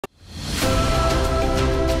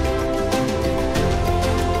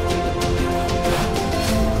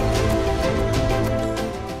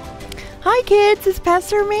kids, it's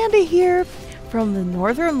Pastor Amanda here. From the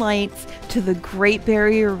Northern Lights to the Great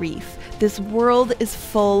Barrier Reef, this world is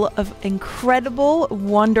full of incredible,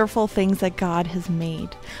 wonderful things that God has made.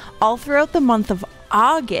 All throughout the month of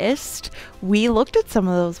August, we looked at some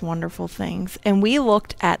of those wonderful things, and we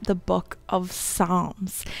looked at the book of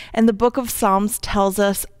Psalms. And the book of Psalms tells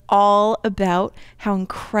us all about how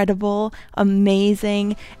incredible,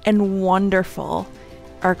 amazing, and wonderful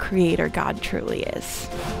our Creator God truly is.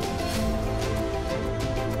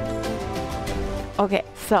 Okay,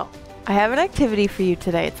 so I have an activity for you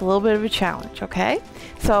today. It's a little bit of a challenge, okay?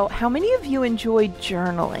 So how many of you enjoy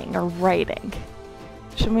journaling or writing?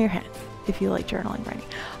 Show me your hands if you like journaling, writing.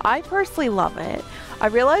 I personally love it. I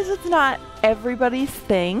realize it's not everybody's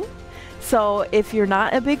thing. So if you're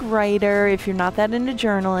not a big writer, if you're not that into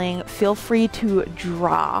journaling, feel free to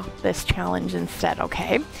draw this challenge instead,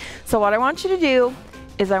 okay? So what I want you to do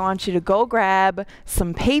is I want you to go grab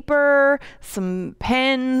some paper, some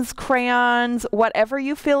pens, crayons, whatever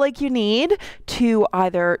you feel like you need to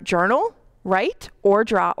either journal, write, or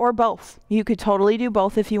draw, or both. You could totally do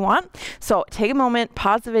both if you want. So take a moment,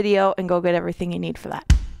 pause the video, and go get everything you need for that.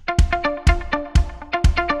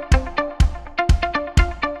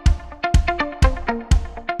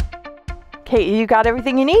 Okay, you got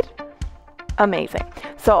everything you need? Amazing.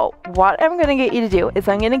 So what I'm going to get you to do is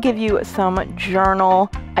I'm going to give you some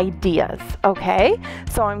journal ideas, okay?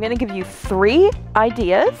 So I'm going to give you 3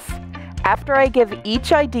 ideas. After I give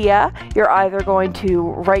each idea, you're either going to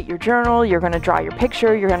write your journal, you're going to draw your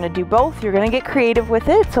picture, you're going to do both, you're going to get creative with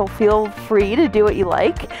it, so feel free to do what you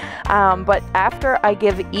like. But after I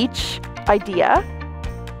give each idea,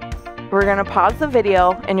 we're going to pause the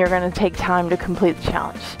video and you're going to take time to complete the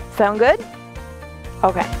challenge. Sound good?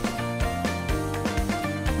 Okay.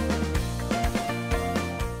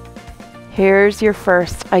 Here's your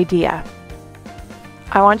first idea.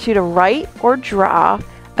 I want you to write or draw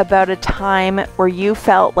about a time where you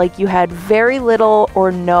felt like you had very little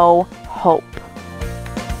or no hope.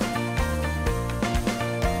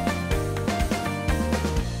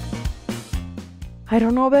 I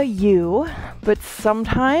don't know about you, but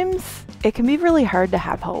sometimes it can be really hard to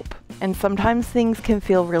have hope. And sometimes things can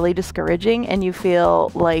feel really discouraging and you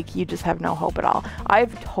feel like you just have no hope at all.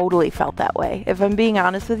 I've totally felt that way. If I'm being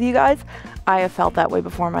honest with you guys, I have felt that way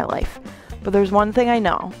before in my life. But there's one thing I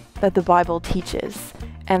know that the Bible teaches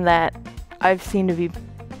and that I've seen to be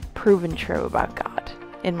proven true about God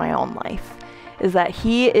in my own life, is that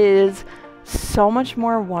He is so much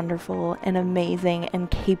more wonderful and amazing and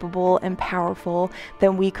capable and powerful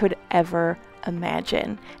than we could ever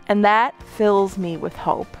imagine. And that fills me with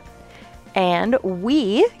hope. And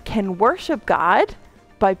we can worship God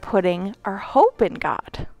by putting our hope in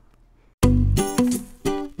God.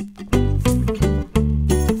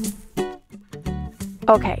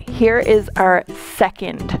 Okay, here is our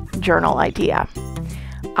second journal idea.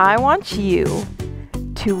 I want you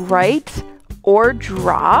to write or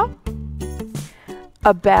draw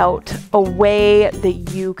about a way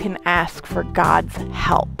that you can ask for God's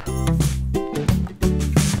help.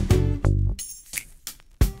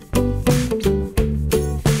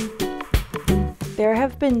 There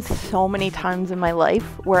have been so many times in my life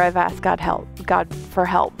where I've asked God for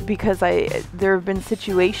help because there have been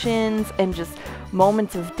situations and just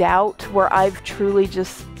moments of doubt where I've truly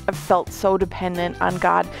just felt so dependent on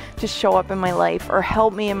God to show up in my life or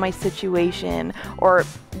help me in my situation or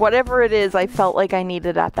whatever it is I felt like I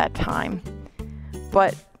needed at that time.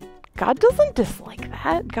 But God doesn't dislike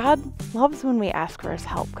that. God loves when we ask for His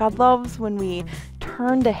help. God loves when we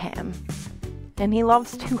turn to Him, and He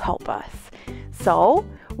loves to help us. So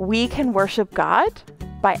we can worship God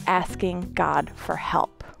by asking God for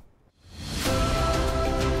help.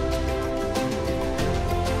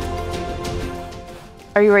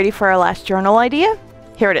 Are you ready for our last journal idea?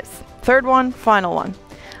 Here it is. Third one, final one.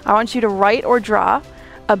 I want you to write or draw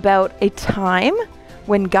about a time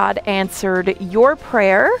when God answered your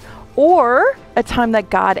prayer or a time that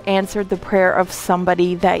God answered the prayer of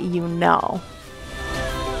somebody that you know.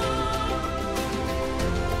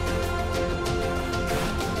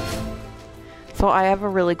 So I have a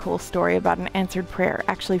really cool story about an answered prayer,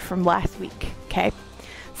 actually from last week, okay?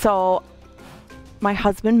 So my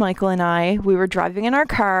husband, Michael, and I, we were driving in our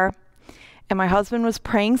car, and my husband was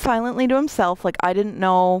praying silently to himself, like I didn't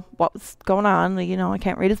know what was going on, like, you know, I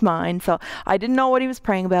can't read his mind, so I didn't know what he was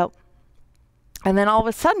praying about. And then all of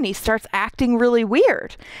a sudden, he starts acting really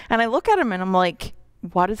weird. And I look at him, and I'm like,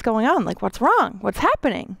 what is going on? Like, what's wrong? What's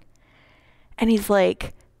happening? And he's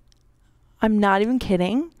like, I'm not even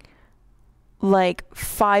kidding. Like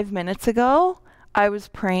 5 minutes ago, I was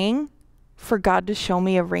praying for God to show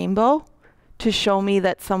me a rainbow to show me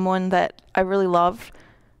that someone that I really loved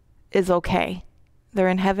is okay. They're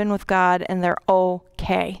in heaven with God and they're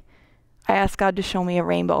okay. I asked God to show me a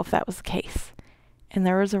rainbow if that was the case. And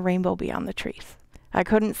there was a rainbow beyond the trees. I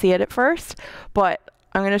couldn't see it at first, but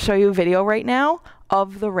I'm going to show you a video right now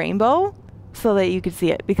of the rainbow so that you could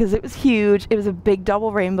see it, because it was huge. It was a big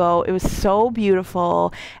double rainbow. It was so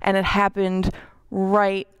beautiful, and it happened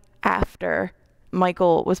right after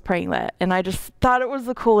Michael was praying that, and I just thought it was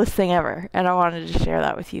the coolest thing ever, and I wanted to share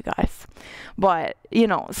that with you guys. But, you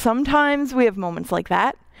know, sometimes we have moments like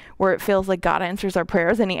that where it feels like God answers our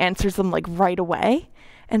prayers and he answers them like right away.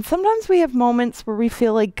 And sometimes we have moments where we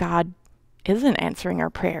feel like God isn't answering our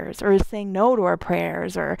prayers or is saying no to our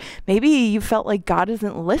prayers, or maybe you felt like God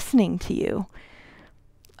isn't listening to you.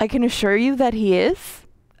 I can assure you that he is.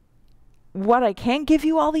 What I can't give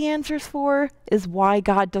you all the answers for is why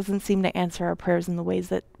God doesn't seem to answer our prayers in the ways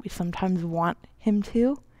that we sometimes want him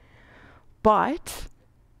to. But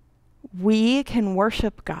we can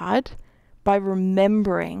worship God by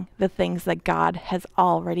remembering the things that God has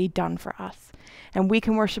already done for us. And we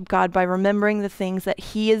can worship God by remembering the things that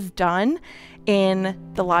he has done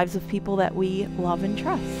in the lives of people that we love and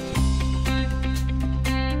trust.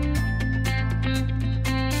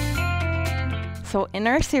 So in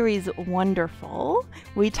our series, WonderFull,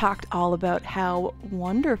 we talked all about how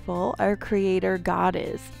wonderful our Creator God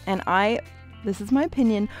is. And this is my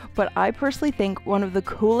opinion, but I personally think one of the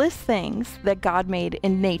coolest things that God made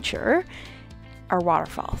in nature are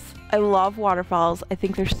waterfalls. I love waterfalls. I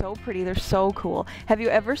think they're so pretty. They're so cool. Have you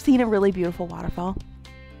ever seen a really beautiful waterfall?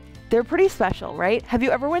 They're pretty special, right? Have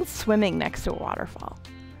you ever went swimming next to a waterfall?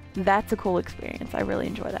 That's a cool experience. I really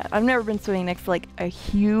enjoy that. I've never been swimming next to like a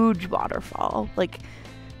huge waterfall. Like,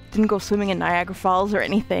 didn't go swimming in Niagara Falls or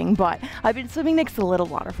anything, but I've been swimming next to little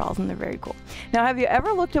waterfalls and they're very cool. Now, have you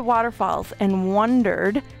ever looked at waterfalls and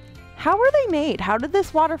wondered, how were they made? How did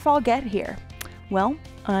this waterfall get here? Well,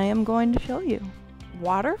 I am going to show you.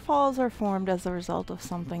 Waterfalls are formed as a result of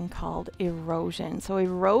something called erosion. So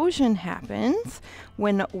erosion happens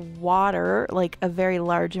when water, like a very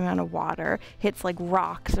large amount of water, hits like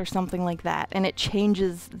rocks or something like that, and it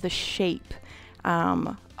changes the shape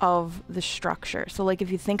of the structure. So like if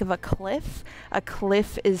you think of a cliff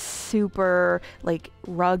is super like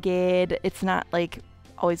rugged. It's not like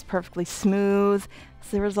always perfectly smooth. It's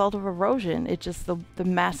the result of erosion. It just, the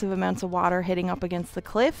massive amounts of water hitting up against the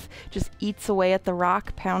cliff just eats away at the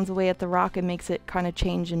rock, pounds away at the rock, and makes it kind of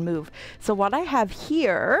change and move. So what I have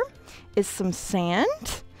here is some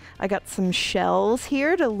sand. I got some shells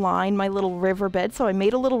here to line my little riverbed. So I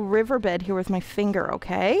made a little riverbed here with my finger,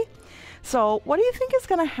 okay? So what do you think is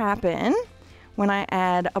gonna happen when I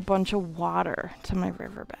add a bunch of water to my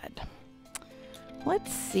riverbed?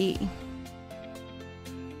 Let's see.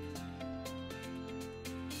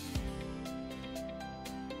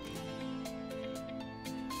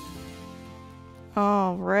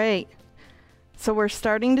 All right, so we're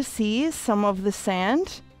starting to see some of the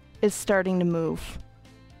sand is starting to move.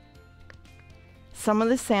 Some of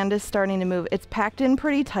the sand is starting to move. It's packed in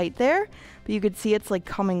pretty tight there, but you could see it's like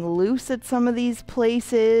coming loose at some of these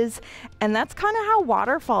places. And that's kind of how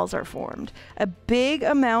waterfalls are formed. A big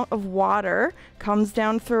amount of water comes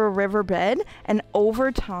down through a riverbed, and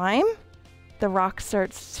over time, the rock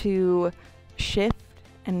starts to shift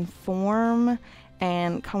and form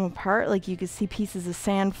and come apart. Like you can see pieces of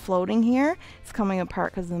sand floating here. It's coming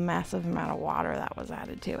apart because of the massive amount of water that was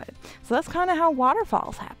added to it. So that's kind of how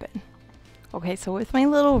waterfalls happen. Okay, so with my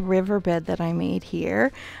little riverbed that I made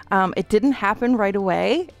here, it didn't happen right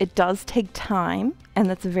away. It does take time, and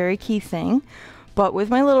that's a very key thing. But with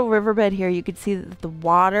my little riverbed here, you can see that the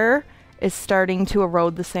water is starting to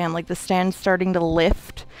erode the sand, like the sand's starting to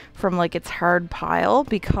lift from like its hard pile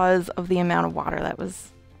because of the amount of water that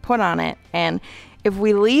was put on it. And if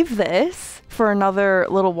we leave this for another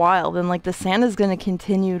little while, then like the sand is going to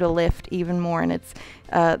continue to lift even more, and it's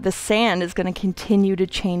the sand is going to continue to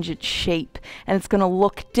change its shape, and it's going to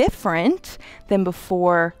look different than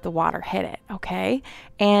before the water hit it, okay?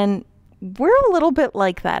 And we're a little bit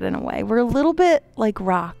like that in a way. We're a little bit like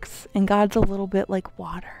rocks, and God's a little bit like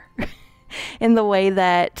water in the way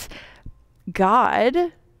that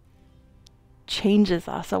God changes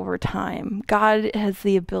us over time. God has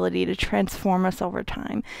the ability to transform us over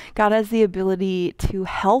time. God has the ability to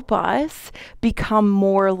help us become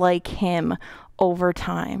more like him over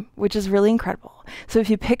time, which is really incredible. So if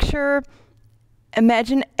you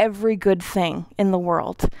imagine every good thing in the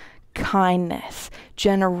world, kindness,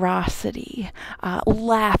 generosity,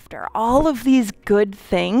 laughter, all of these good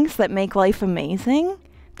things that make life amazing,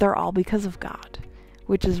 they're all because of God,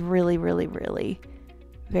 which is really, really, really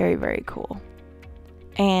very, very cool.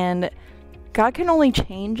 And God can only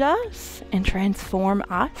change us and transform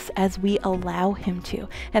us as we allow him to,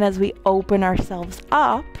 and as we open ourselves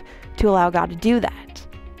up to allow God to do that.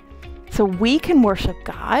 So we can worship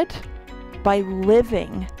God by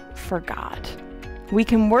living for God. We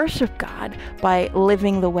can worship God by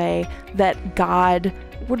living the way that God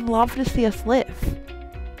would love to see us live.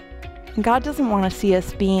 And God doesn't want to see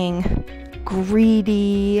us being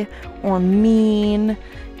greedy or mean.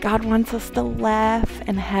 God wants us to laugh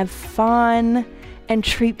and have fun and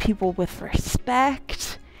treat people with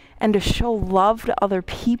respect and to show love to other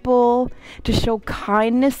people, to show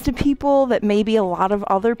kindness to people that maybe a lot of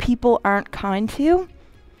other people aren't kind to.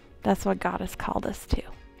 That's what God has called us to.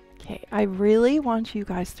 Okay, I really want you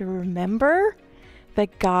guys to remember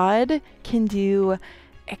that God can do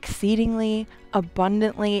exceedingly,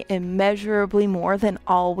 abundantly, immeasurably more than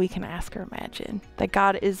all we can ask or imagine. That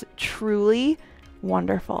God is truly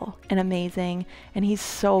wonderful and amazing, and he's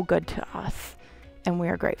so good to us, and we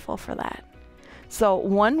are grateful for that. So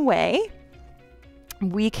one way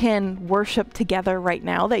we can worship together right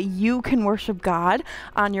now, that you can worship God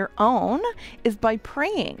on your own, is by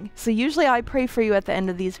praying. So usually I pray for you at the end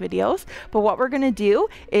of these videos, but what we're going to do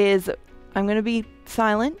is I'm going to be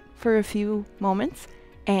silent for a few moments,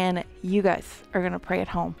 and you guys are going to pray at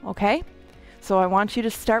home, okay? So I want you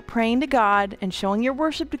to start praying to God and showing your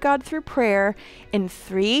worship to God through prayer in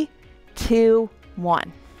 3, 2,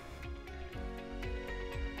 1.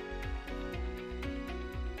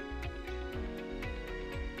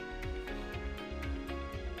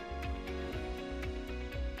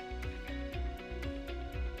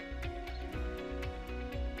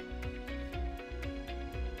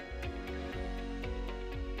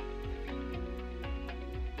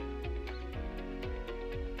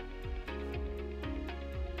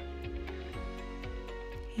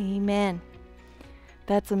 Amen.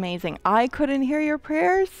 That's amazing. I couldn't hear your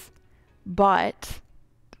prayers, but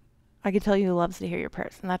I can tell you who loves to hear your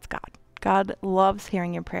prayers, and that's God. God loves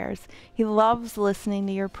hearing your prayers. He loves listening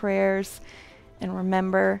to your prayers. And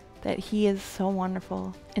remember that he is so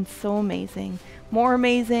wonderful and so amazing, more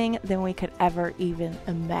amazing than we could ever even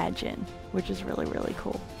imagine, which is really, really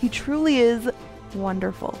cool. He truly is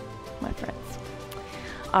wonderful, my friends.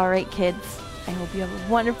 All right, kids, I hope you have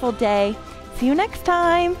a wonderful day. See you next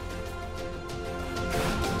time.